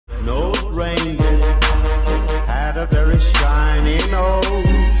reindeer had a very shiny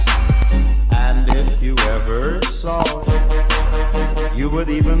nose, and if you ever saw it, you would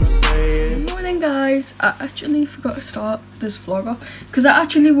even say it. Good morning, guys. I actually forgot to start this vlog up because I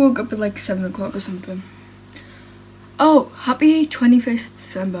actually woke up at like 7 o'clock or something. Oh, happy 21st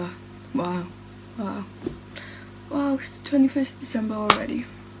December. Wow. Wow, it's the 21st of December already.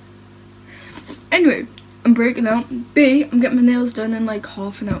 Anyway, I'm breaking out. B, I'm getting my nails done in like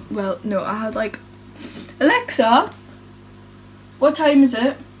half an hour. Well, no, I had like... Alexa, what time is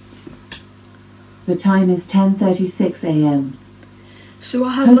it? The time is 10:36 a.m. So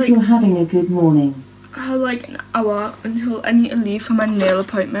I had Hope like... you're having a good morning. I had like an hour until I need to leave for my nail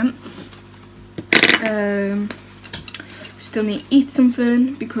appointment. Still need to eat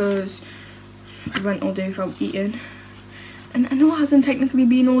something because I went all day without eating. And I know it hasn't technically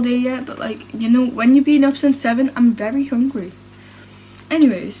been all day yet, but like, you know, when you've been up since 7, I'm very hungry.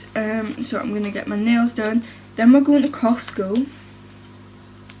 Anyways, so I'm gonna get my nails done. Then we're going to Costco.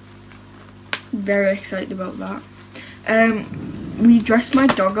 Very excited about that. We dressed my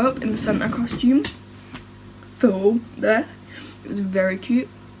dog up in the Santa costume. So there, it was very cute.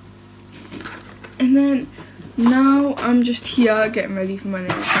 And then now I'm just here getting ready for my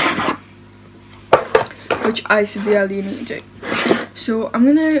nails, which I severely need to do. So I'm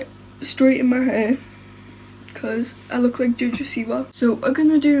gonna straighten my hair because I look like Jojo Siwa. So we're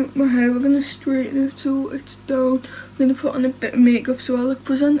gonna do my hair, we're gonna straighten it so it's down. We're gonna put on a bit of makeup so I look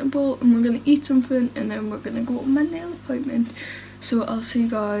presentable, and we're gonna eat something, and then we're gonna go to my nail appointment. So I'll see you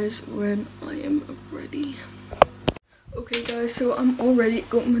guys when I am ready. Okay guys, so I'm all ready to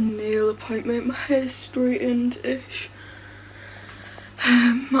go to my nail appointment. My hair's straightened-ish.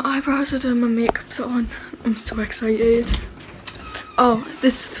 My eyebrows are done, my makeup's on. I'm so excited. Oh,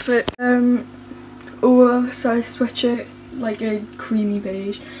 this is the fit. Oversized sweatshirt, like a creamy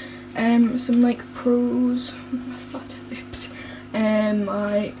beige. Some like pros, my fat lips, and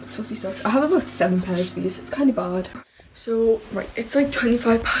my fluffy socks. I have about 7 pairs of these. It's kind of bad. So right, it's like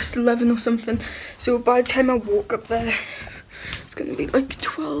 11 or something. So by the time I walk up there, it's gonna be like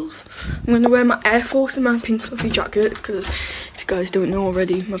 12. I'm gonna wear my Air Force and my pink fluffy jacket because if you guys don't know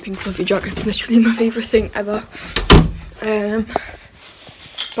already, my pink fluffy jacket's literally my favourite thing ever.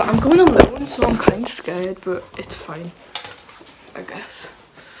 But I'm going alone, so I'm kind of scared, but it's fine, I guess.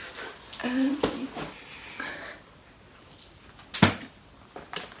 I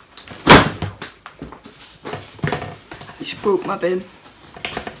just broke my bin.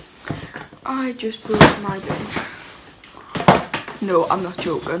 I just broke my bin. No, I'm not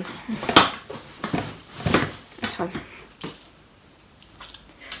joking. It's fine.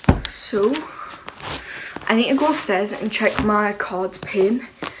 So, I need to go upstairs and check my card's pin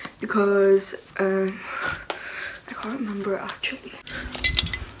because I can't remember it actually. I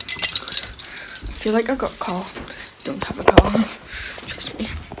feel like I got a car. Don't have a car. Trust me.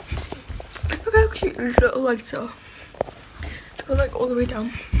 Look how cute these little lights are. They go like all the way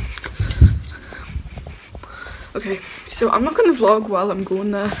down. Okay, so I'm not gonna vlog while I'm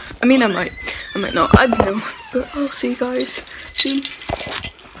going there. I mean, I might not. I don't know, but I'll see you guys soon.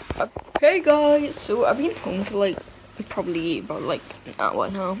 Hey guys, so I've been home for like probably about like an hour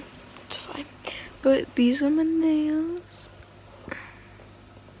now. It's fine. But these are my nails.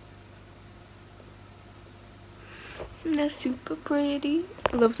 And they're super pretty.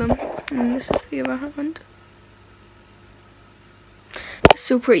 I love them. And this is the other hand. They're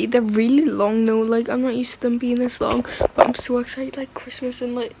so pretty. They're really long though. Like, I'm not used to them being this long. But I'm so excited. Like, Christmas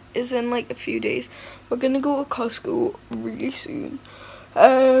is in like a few days. We're gonna go to Costco really soon.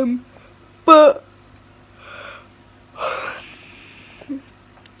 But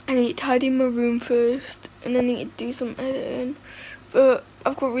I need to tidy my room first, and I need to do some editing. But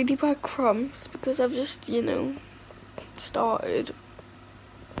I've got really bad cramps because I've just, you know, started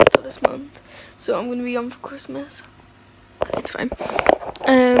for this month. So I'm gonna be on for Christmas. It's fine.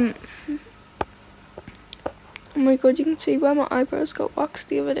 Oh my god, you can see where my eyebrows got waxed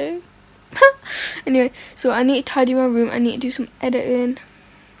the other day. Anyway, so I need to tidy my room. I need to do some editing.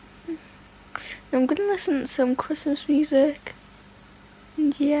 I'm gonna listen to some Christmas music,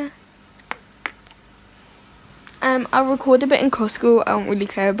 and yeah. I'll record a bit in Costco. I don't really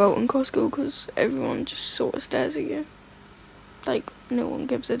care about in Costco because everyone just sort of stares at you. Like, no one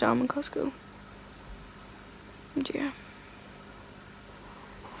gives a damn in Costco. And yeah.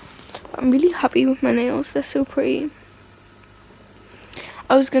 I'm really happy with my nails. They're so pretty.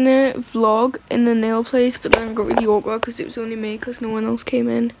 I was gonna vlog in the nail place, but then I got really awkward because it was only me because no one else came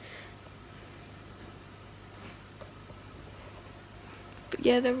in. But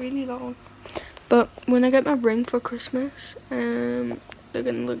yeah, they're really long. But when I get my ring for Christmas, they're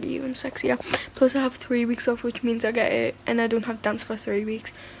gonna look even sexier. Plus I have 3 weeks off, which means I get it, and I don't have dance for 3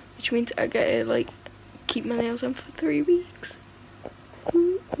 weeks, which means I get to like keep my nails on for 3 weeks.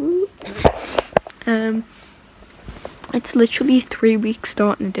 Woo, woo. It's literally 3 weeks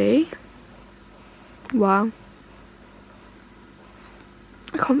starting a day. Wow.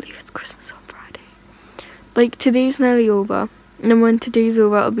 I can't believe it's Christmas on Friday. Like, today's nearly over. And then when today's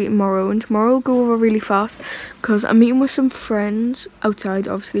over, it'll be tomorrow. And tomorrow will go over really fast. Because I'm meeting with some friends outside,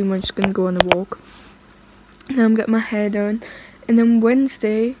 obviously. And we're just going to go on a walk. And then I'm getting my hair done. And then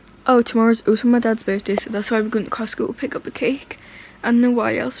Wednesday... Oh, tomorrow's also my dad's birthday. So that's why we're going to Costco to pick up a cake. I don't know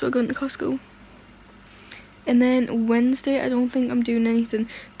why else we're going to Costco. And then Wednesday, I don't think I'm doing anything.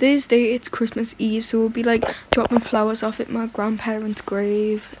 Thursday, it's Christmas Eve, so we'll be like dropping flowers off at my grandparents'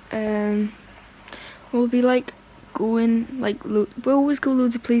 grave. We'll be like going like we always go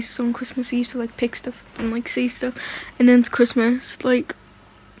loads of places on Christmas Eve to like pick stuff and like see stuff. And then it's Christmas. Like,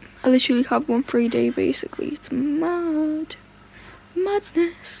 I literally have one free day basically. It's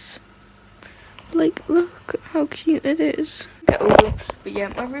madness. Like, look how cute it is. But yeah,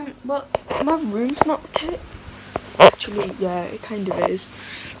 my room's not actually, yeah, it kind of is,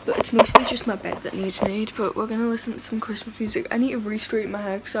 but it's mostly just my bed that needs made. But we're gonna listen to some Christmas music. I need to re-straighten my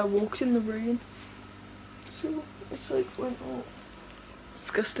hair because I walked in the rain, so it's like went all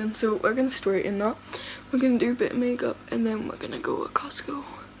disgusting. So we're gonna straighten that, we're gonna do a bit of makeup, and then we're gonna go to Costco.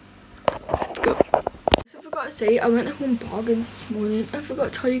 Let's go. So I forgot to say, I went to Home Bargains this morning. I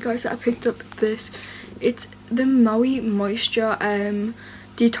forgot to tell you guys that I picked up this. It's the Maui Moisture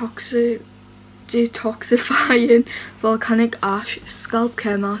detoxifying volcanic ash scalp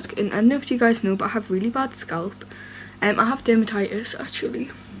care mask. And I don't know if you guys know, but I have really bad scalp. I have dermatitis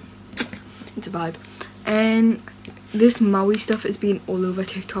actually. It's a vibe. And this Maui stuff has been all over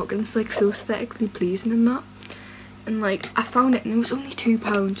TikTok, and it's like so aesthetically pleasing and that. And like, I found it and it was only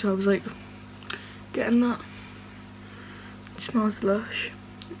 £2, so I was like, getting that. It smells lush.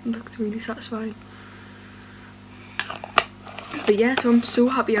 It looks really satisfying. But yeah, so I'm so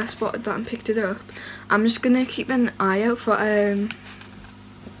happy I spotted that and picked it up. I'm just gonna keep an eye out for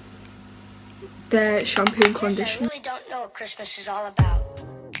their shampoo and conditioner. I really don't know what Christmas is all about.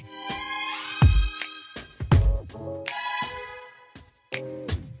 Isn't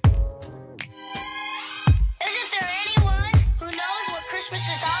there anyone who knows what Christmas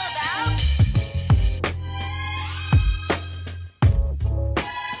is all about?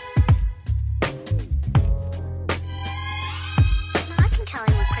 I can tell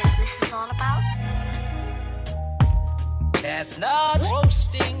you what Christmas is all about. Chestnuts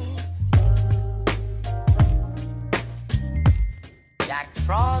roasting, Jack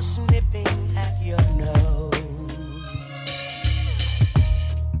Frost nipping at your nose.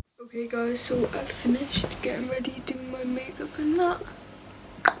 Okay guys, so I've finished getting ready, doing my makeup and that.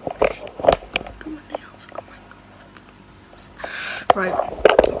 Look at my nails, oh my god. Right,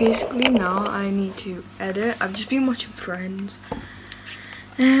 basically now I need to edit. I've just been watching Friends.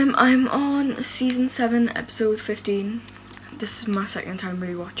 I'm on season 7, episode 15. This is my second time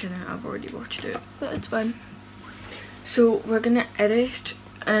rewatching it. I've already watched it, but it's fine. So we're gonna edit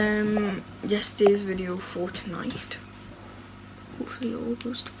yesterday's video for tonight. Hopefully all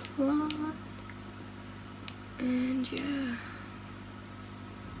goes to plan. And yeah.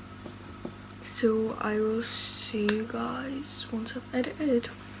 So I will see you guys once I've edited.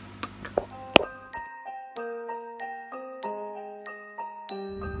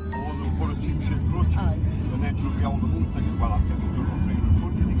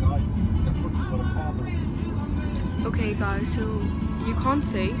 Okay guys, so you can't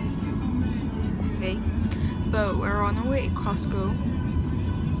see me, but we're on our way to Costco.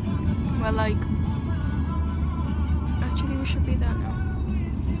 We're like, actually we should be there now.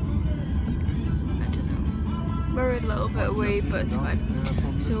 I don't know. We're a little bit away, but it's fine.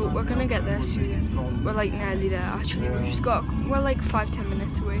 So we're gonna get there soon. We're like nearly there actually. We're like 5-10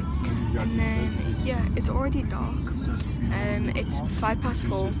 minutes away. And then yeah, it's already dark. It's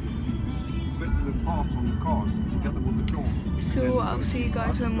 4:05. So I'll see you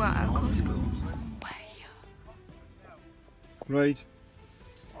guys when we're at Costco. Right.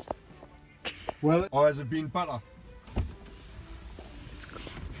 Well, ours have been better.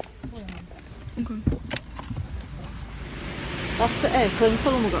 Okay. That's the airplane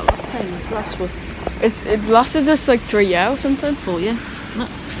film we got last time. It's the last one. It lasted us like 3 years or something. 4 years. No.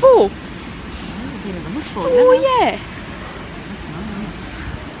 4? It's 4 Oh yeah.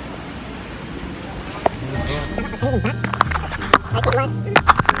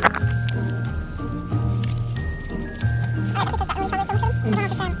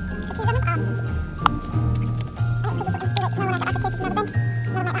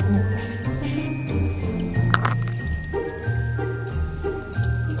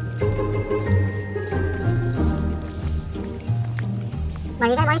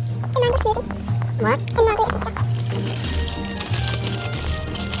 you got one in mango smoothie, one in margarita pizza.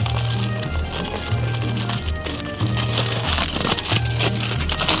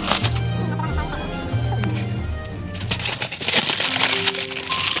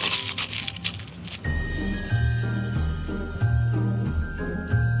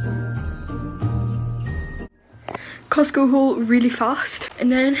 Costco haul really fast, and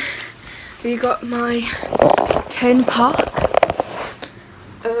then we got my 10 pack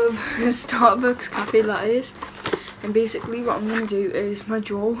of Starbucks cafe lattes, and basically what I'm going to do is my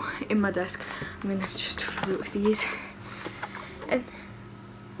drawer in my desk, I'm going to just fill it with these, and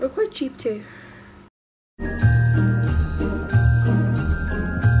they're quite cheap too.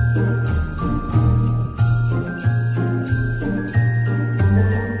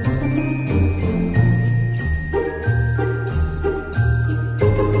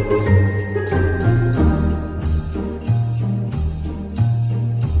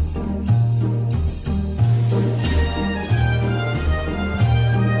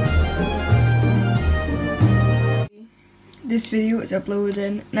 This video is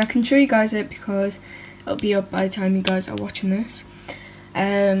uploading, and I can show you guys it because it'll be up by the time you guys are watching this.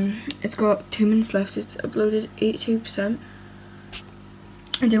 It's got 2 minutes left. It's uploaded 82%.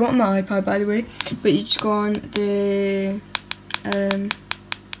 I do it on my iPad, by the way, but you just go on the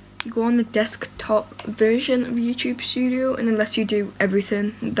desktop version of YouTube Studio, and it lets you do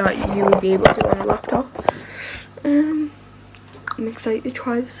everything that you would be able to do on a laptop. I'm excited to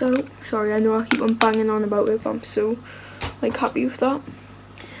try this out. Sorry, I know I keep on banging on about it, but I'm so like happy with that.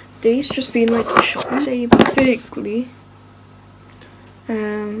 Day's just been like a shopping day basically.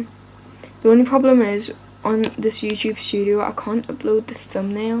 The only problem is on this YouTube Studio I can't upload the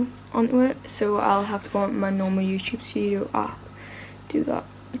thumbnail onto it, so I'll have to go on my normal YouTube Studio app, do that.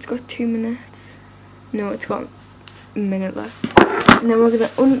 It's got 2 minutes. No, it's got a minute left. And then we're gonna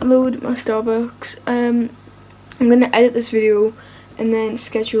unload my Starbucks. I'm gonna edit this video and then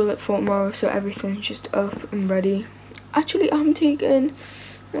schedule it for tomorrow so everything's just up and ready. Actually, I'm taking,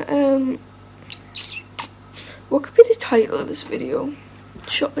 what could be the title of this video?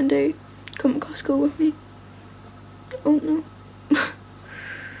 Shopping day. Come to Costco with me. I don't know.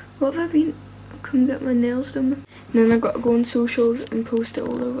 What have I been? Come get my nails done. And then I've got to go on socials and post it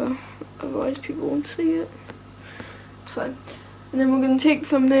all over. Otherwise people won't see it. It's fine. And then we're going to take the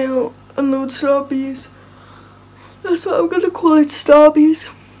thumbnail and load Starbies. That's what I'm going to call it, Starbies.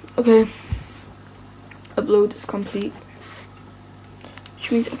 Okay. Upload is complete,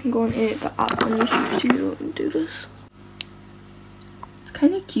 which means I can go on the app on YouTube Studio and do this. It's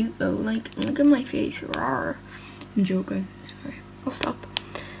kind of cute though, like look at my face. Rawr. I'm joking, sorry, I'll stop.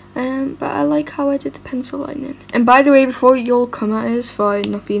 But I like how I did the pencil lining. And by the way, before you'll come at us for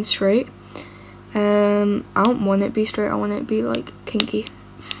not being straight, I don't want it to be straight, I want it to be like kinky.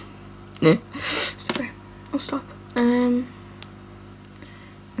 No, sorry, I'll stop.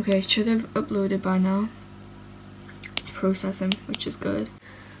 Okay, it should have uploaded by now. Processing, which is good,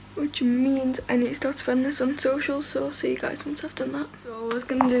 which means I need to start spending this on socials, so I'll see you guys once I've done that. So I was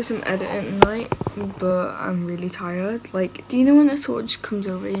gonna do some editing tonight, but I'm really tired. Like, do you know when it sort of just comes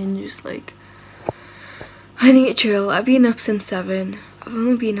over you and you're just like, I need to chill? I've been up since 7. I've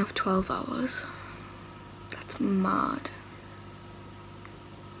only been up 12 hours. That's mad.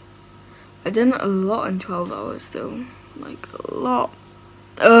 I've done a lot in 12 hours though, like a lot.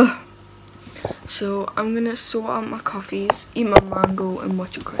 So I'm gonna sort out my coffees, eat my mango, and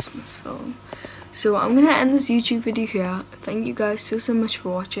watch a Christmas film. So I'm gonna end this YouTube video here. Thank you guys so much for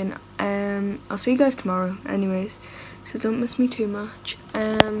watching. I'll see you guys tomorrow anyways, so don't miss me too much.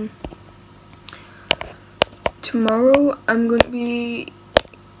 Tomorrow I'm gonna be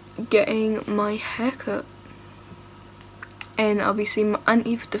getting my haircut, and I'll be seeing my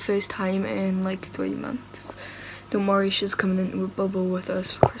auntie for the first time in like 3 months. Don't worry, she's coming into a bubble with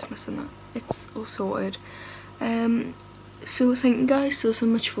us for Christmas and that. It's all sorted. So thank you guys so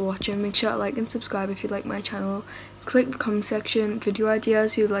much for watching. Make sure to like and subscribe if you like my channel. Click the comment section, video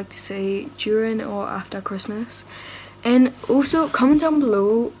ideas you'd like to see during or after Christmas. And also comment down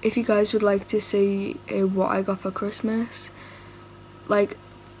below if you guys would like to see what I got for Christmas. Like,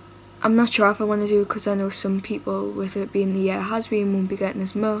 I'm not sure if I want to do it because I know some people, with it being the year it has been, won't be getting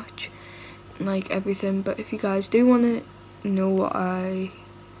as much, like everything. But if you guys do want to know what I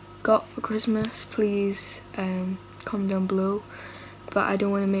got for Christmas, please comment down below. But I don't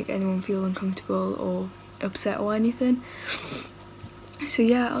want to make anyone feel uncomfortable or upset or anything. So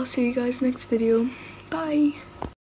yeah, I'll see you guys next video. Bye.